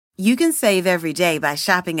You can save every day by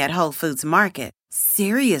shopping at Whole Foods Market.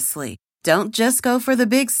 Seriously, don't just go for the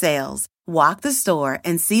big sales. Walk the store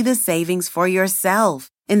and see the savings for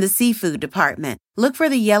yourself. In the seafood department, look for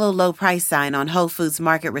the yellow low price sign on Whole Foods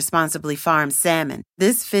Market Responsibly Farmed salmon.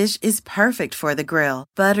 This fish is perfect for the grill.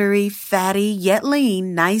 Buttery, fatty, yet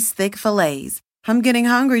lean, nice thick fillets. I'm getting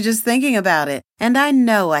hungry just thinking about it, and I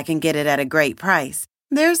know I can get it at a great price.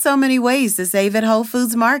 There's so many ways to save at Whole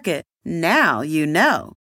Foods Market. Now you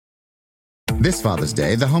know. This Father's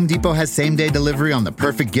Day, the Home Depot has same-day delivery on the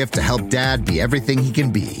perfect gift to help Dad be everything he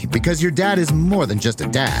can be. Because your dad is more than just a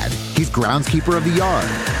dad. He's groundskeeper of the yard,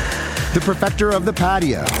 the perfecter of the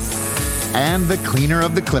patio, and the cleaner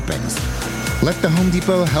of the clippings. Let the Home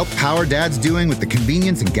Depot help power Dad's doing with the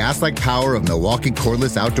convenience and gas-like power of Milwaukee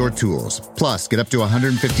cordless outdoor tools. Plus, get up to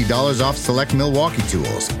 $150 off select Milwaukee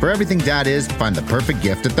tools. For everything Dad is, find the perfect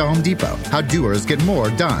gift at the Home Depot. How doers get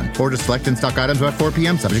more done. Order select and stock items by 4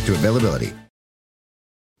 p.m. subject to availability.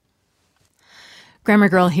 Grammar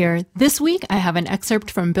Girl here. This week, I have an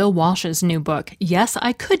excerpt from Bill Walsh's new book, Yes,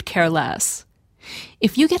 I Could Care Less.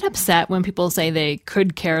 If you get upset when people say they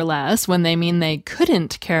could care less when they mean they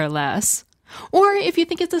couldn't care less, or if you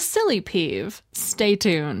think it's a silly peeve, stay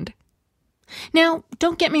tuned. Now,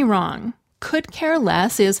 don't get me wrong. Could care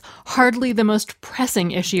less is hardly the most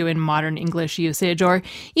pressing issue in modern English usage, or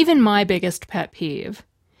even my biggest pet peeve.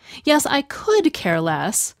 Yes, I could care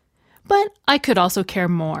less, but I could also care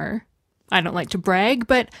more. I don't like to brag,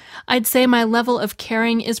 but I'd say my level of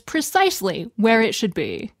caring is precisely where it should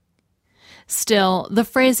be. Still, the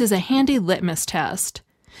phrase is a handy litmus test.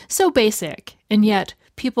 So basic, and yet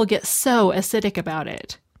people get so acidic about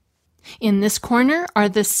it. In this corner are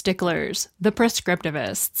the sticklers, the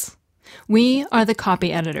prescriptivists. We are the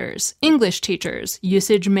copy editors, English teachers,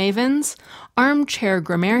 usage mavens, armchair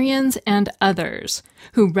grammarians, and others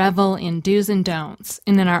who revel in do's and don'ts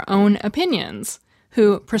and in our own opinions,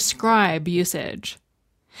 who prescribe usage.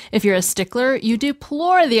 If you're a stickler, you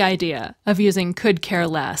deplore the idea of using could care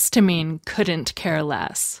less to mean couldn't care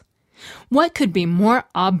less. What could be more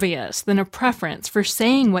obvious than a preference for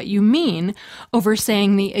saying what you mean over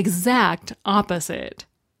saying the exact opposite?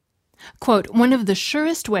 Quote, one of the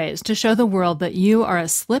surest ways to show the world that you are a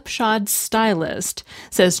slipshod stylist,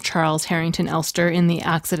 says Charles Harrington Elster in The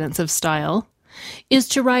Accidents of Style, is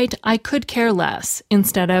to write I could care less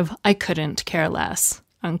instead of I couldn't care less,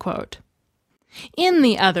 unquote. In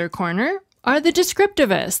the other corner are the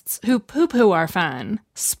descriptivists who poo-poo our fun,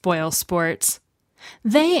 spoil sports.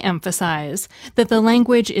 They emphasize that the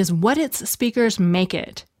language is what its speakers make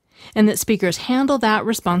it, and that speakers handle that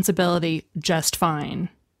responsibility just fine.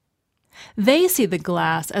 They see the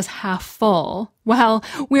glass as half full, while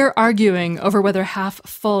we're arguing over whether half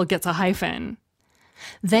full gets a hyphen.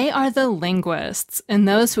 They are the linguists, and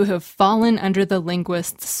those who have fallen under the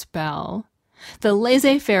linguist's spell. The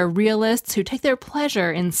laissez-faire realists who take their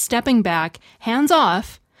pleasure in stepping back, hands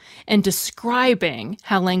off, and describing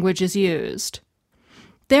how language is used.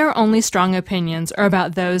 Their only strong opinions are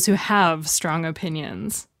about those who have strong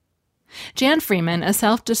opinions. Jan Freeman, a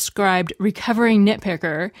self-described recovering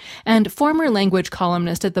nitpicker and former language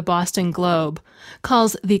columnist at the Boston Globe,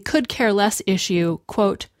 calls the could care less issue,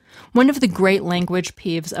 quote, one of the great language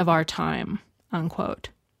peeves of our time, unquote.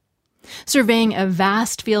 Surveying a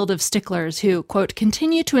vast field of sticklers who, quote,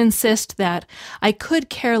 continue to insist that I could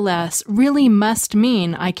care less really must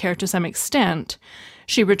mean I care to some extent,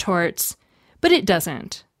 she retorts, but it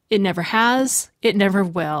doesn't. It never has. It never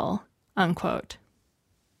will, unquote.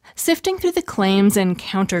 Sifting through the claims and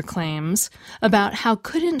counterclaims about how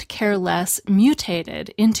couldn't care less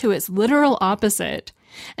mutated into its literal opposite,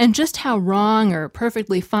 and just how wrong or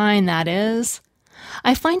perfectly fine that is,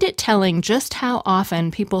 I find it telling just how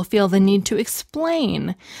often people feel the need to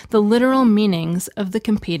explain the literal meanings of the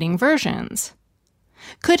competing versions.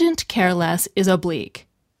 Couldn't care less is oblique.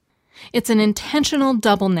 It's an intentional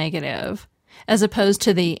double negative, as opposed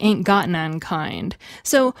to the ain't got none kind,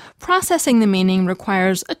 so processing the meaning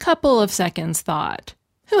requires a couple of seconds thought.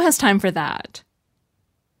 Who has time for that?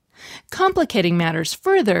 Complicating matters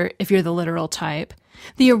further, if you're the literal type,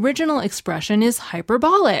 the original expression is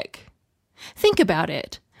hyperbolic. Think about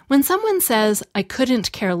it. When someone says, I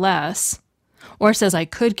couldn't care less, or says I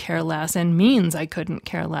could care less and means I couldn't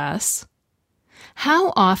care less,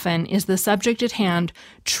 how often is the subject at hand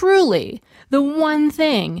truly the one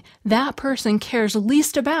thing that person cares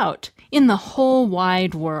least about in the whole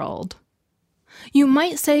wide world? You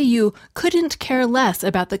might say you couldn't care less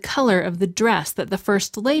about the color of the dress that the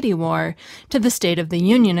First Lady wore to the State of the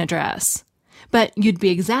Union address, but you'd be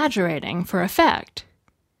exaggerating for effect.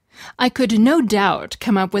 I could no doubt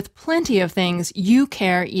come up with plenty of things you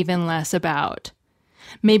care even less about.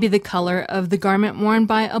 Maybe the color of the garment worn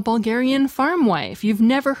by a Bulgarian farm wife you've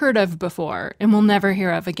never heard of before and will never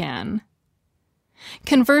hear of again.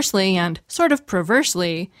 Conversely, and sort of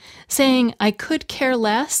perversely, saying I could care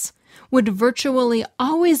less would virtually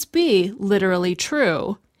always be literally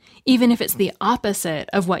true, even if it's the opposite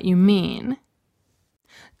of what you mean.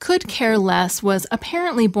 Could care less was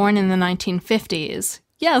apparently born in the 1950s.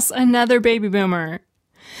 Yes, another baby boomer.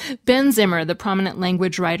 Ben Zimmer, the prominent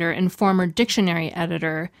language writer and former dictionary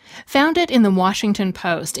editor, found it in the Washington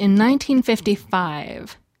Post in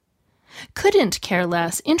 1955. Couldn't care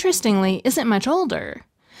less, interestingly, isn't much older.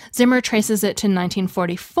 Zimmer traces it to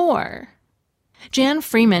 1944. Jan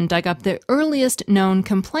Freeman dug up the earliest known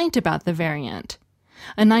complaint about the variant,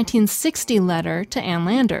 a 1960 letter to Ann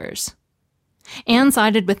Landers. Anne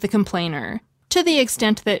sided with the complainer, to the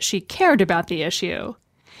extent that she cared about the issue.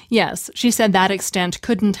 Yes, she said that extent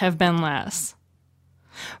couldn't have been less.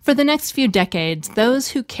 For the next few decades, those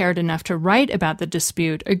who cared enough to write about the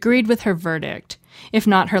dispute agreed with her verdict, if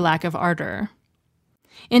not her lack of ardor.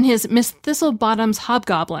 In his Miss Thistlebottom's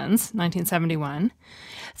Hobgoblins, 1971,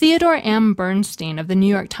 Theodore M. Bernstein of the New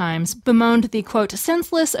York Times bemoaned the, quote,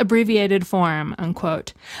 senseless abbreviated form,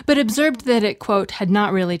 unquote, but observed that it, quote, had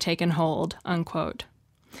not really taken hold, unquote.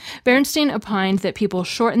 Bernstein opined that people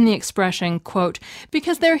shorten the expression, quote,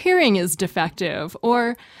 because their hearing is defective,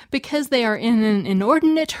 or because they are in an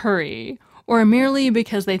inordinate hurry, or merely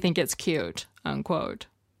because they think it's cute, unquote.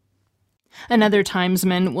 Another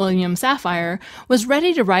Timesman, William Safire, was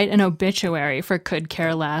ready to write an obituary for Could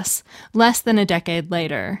Care Less than a decade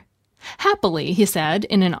later. Happily, he said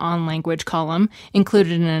in an on-language column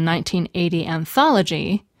included in a 1980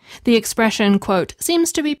 anthology, the expression, quote,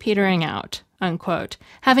 seems to be petering out, unquote,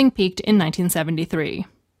 having peaked in 1973.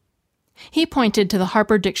 He pointed to the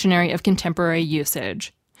Harper Dictionary of Contemporary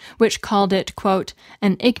Usage, which called it, quote,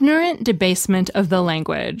 an ignorant debasement of the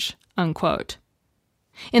language, unquote.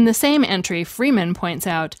 In the same entry, Freeman points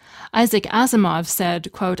out, Isaac Asimov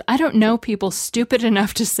said, quote, I don't know people stupid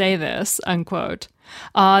enough to say this, unquote.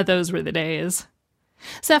 Ah, those were the days.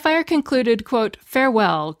 Safire concluded, quote,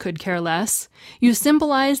 farewell, Could Care Less. You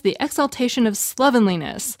symbolize the exaltation of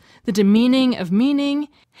slovenliness, the demeaning of meaning,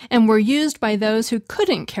 and were used by those who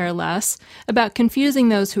couldn't care less about confusing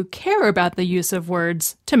those who care about the use of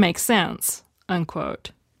words to make sense,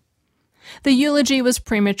 unquote. The eulogy was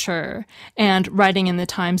premature, and writing in the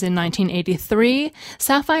Times in 1983,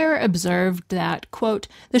 Safire observed that, quote,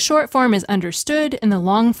 the short form is understood and the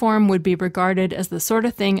long form would be regarded as the sort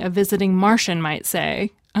of thing a visiting Martian might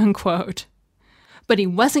say, unquote. But he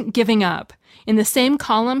wasn't giving up. In the same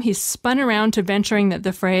column, he spun around to venturing that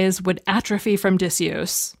the phrase would atrophy from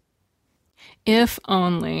disuse. If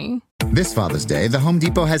only. This Father's Day, the Home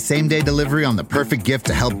Depot has same-day delivery on the perfect gift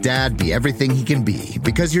to help Dad be everything he can be.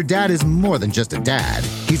 Because your dad is more than just a dad.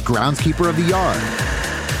 He's groundskeeper of the yard,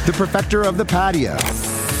 the perfecter of the patio,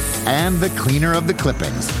 and the cleaner of the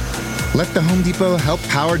clippings. Let the Home Depot help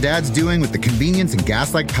power Dad's doing with the convenience and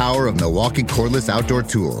gas-like power of Milwaukee cordless outdoor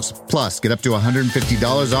tools. Plus, get up to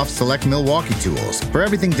 $150 off select Milwaukee tools. For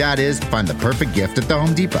everything Dad is, find the perfect gift at the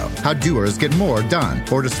Home Depot. How doers get more done.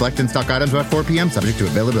 Order select in-stock items by 4 p.m. subject to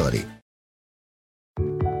availability.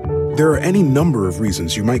 There are any number of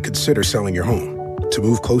reasons you might consider selling your home. To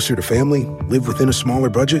move closer to family, live within a smaller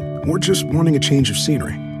budget, or just wanting a change of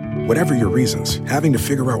scenery. Whatever your reasons, having to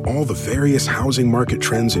figure out all the various housing market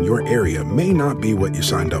trends in your area may not be what you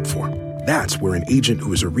signed up for. That's where an agent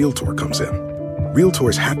who is a realtor comes in.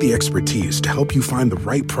 Realtors have the expertise to help you find the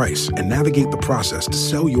right price and navigate the process to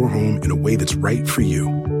sell your home in a way that's right for you.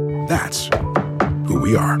 That's who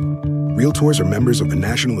we are. Realtors are members of the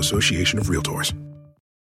National Association of Realtors.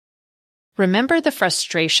 Remember the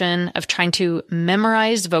frustration of trying to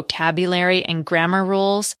memorize vocabulary and grammar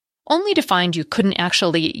rules, only to find you couldn't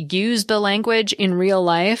actually use the language in real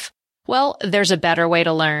life? Well, there's a better way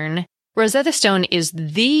to learn. Rosetta Stone is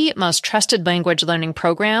the most trusted language learning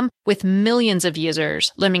program with millions of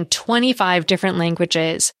users learning 25 different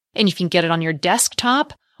languages, and you can get it on your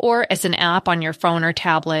desktop or as an app on your phone or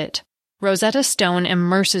tablet. Rosetta Stone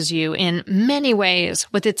immerses you in many ways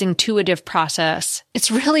with its intuitive process.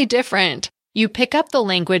 It's really different. You pick up the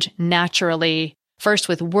language naturally, first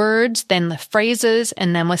with words, then the phrases,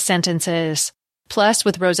 and then with sentences. Plus,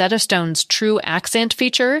 with Rosetta Stone's True Accent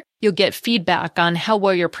feature, you'll get feedback on how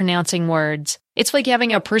well you're pronouncing words. It's like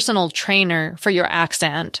having a personal trainer for your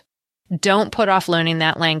accent. Don't put off learning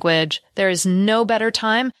that language. There is no better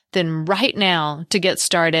time than right now to get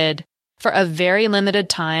started. For a very limited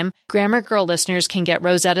time, Grammar Girl listeners can get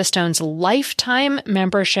Rosetta Stone's lifetime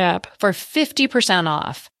membership for 50%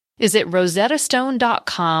 off. Visit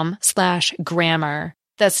rosettastone.com/grammar.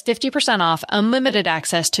 That's 50% off unlimited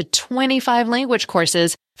access to 25 language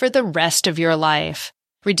courses for the rest of your life.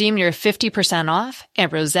 Redeem your 50% off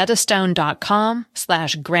at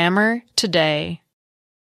rosettastone.com/grammar today.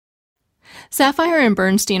 Sapphire and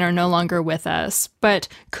Bernstein are no longer with us, but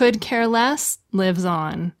Could Care Less lives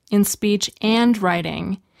on, in speech and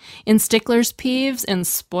writing, in sticklers' peeves and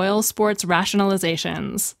spoil sports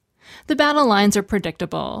rationalizations. The battle lines are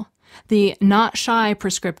predictable. The not-shy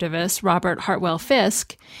prescriptivist Robert Hartwell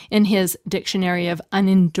Fiske, in his Dictionary of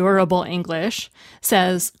Unendurable English,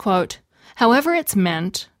 says, quote, "However it's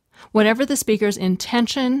meant, whatever the speaker's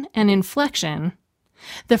intention and inflection,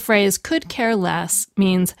 the phrase could care less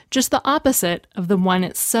means just the opposite of the one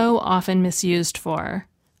it's so often misused for,"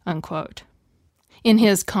 unquote. In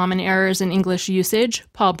his Common Errors in English Usage,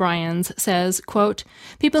 Paul Bryans says, quote,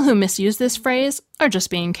 "People who misuse this phrase are just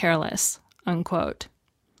being careless," unquote.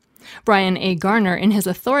 Brian A. Garner, in his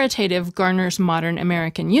authoritative Garner's Modern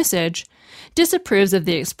American Usage, disapproves of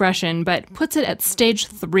the expression but puts it at stage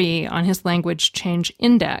 3 on his language change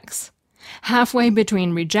index, halfway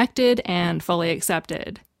between rejected and fully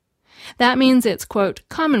accepted. That means it's, quote,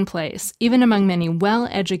 "commonplace, even among many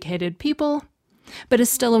well-educated people, but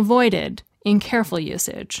is still avoided in careful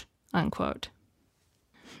usage," unquote.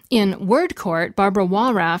 In Word Court, Barbara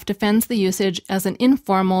Wallraff defends the usage as an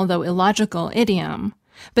informal, though illogical, idiom,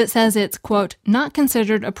 but says it's, quote, "not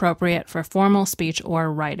considered appropriate for formal speech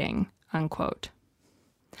or writing," unquote.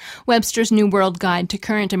 Webster's New World Guide to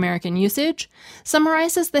Current American Usage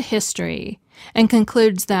summarizes the history and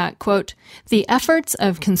concludes that, quote, "the efforts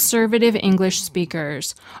of conservative English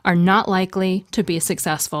speakers are not likely to be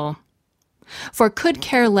successful. For could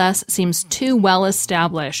care less seems too well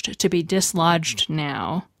established to be dislodged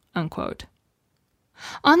now," unquote.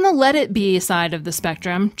 On the let it be side of the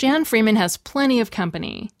spectrum, Jan Freeman has plenty of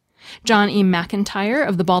company. John E. McIntyre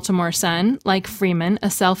of the Baltimore Sun, like Freeman, a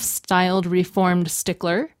self-styled reformed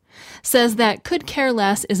stickler, says that could care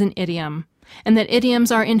less is an idiom, and that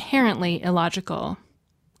idioms are inherently illogical.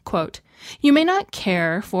 Quote, "You may not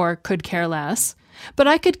care for could care less, but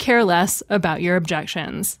I could care less about your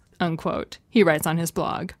objections," unquote, he writes on his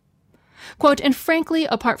blog. Quote, "and frankly,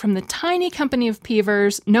 apart from the tiny company of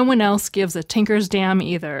peevers, no one else gives a tinker's damn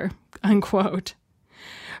either," unquote.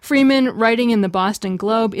 Freeman, writing in the Boston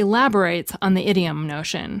Globe, elaborates on the idiom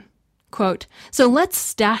notion. Quote, "So let's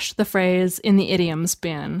stash the phrase in the idioms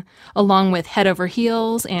bin, along with head over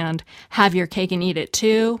heels and have your cake and eat it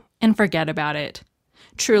too, and forget about it.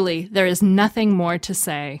 Truly, there is nothing more to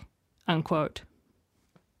say," unquote.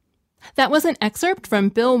 That was an excerpt from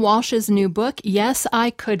Bill Walsh's new book, Yes, I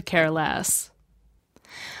Could Care Less.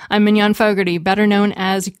 I'm Mignon Fogarty, better known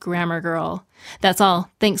as Grammar Girl. That's all.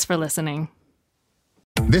 Thanks for listening.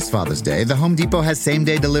 This Father's Day, the Home Depot has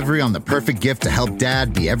same-day delivery on the perfect gift to help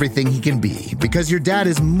Dad be everything he can be. Because your dad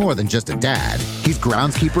is more than just a dad. He's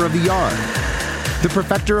groundskeeper of the yard, the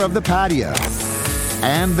perfecter of the patio,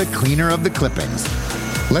 and the cleaner of the clippings.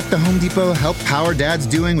 Let the Home Depot help power Dad's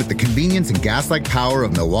doing with the convenience and gas-like power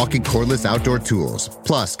of Milwaukee cordless outdoor tools.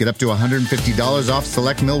 Plus, get up to $150 off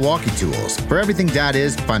select Milwaukee tools. For everything Dad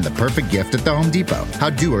is, find the perfect gift at the Home Depot.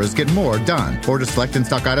 How doers get more done. Order select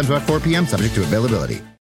in-stock items by 4 p.m. subject to availability.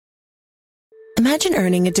 Imagine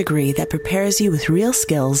earning a degree that prepares you with real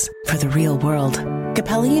skills for the real world.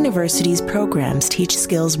 Capella University's programs teach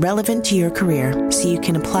skills relevant to your career so you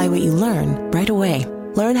can apply what you learn right away.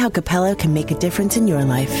 Learn how Capella can make a difference in your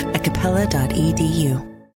life at capella.edu.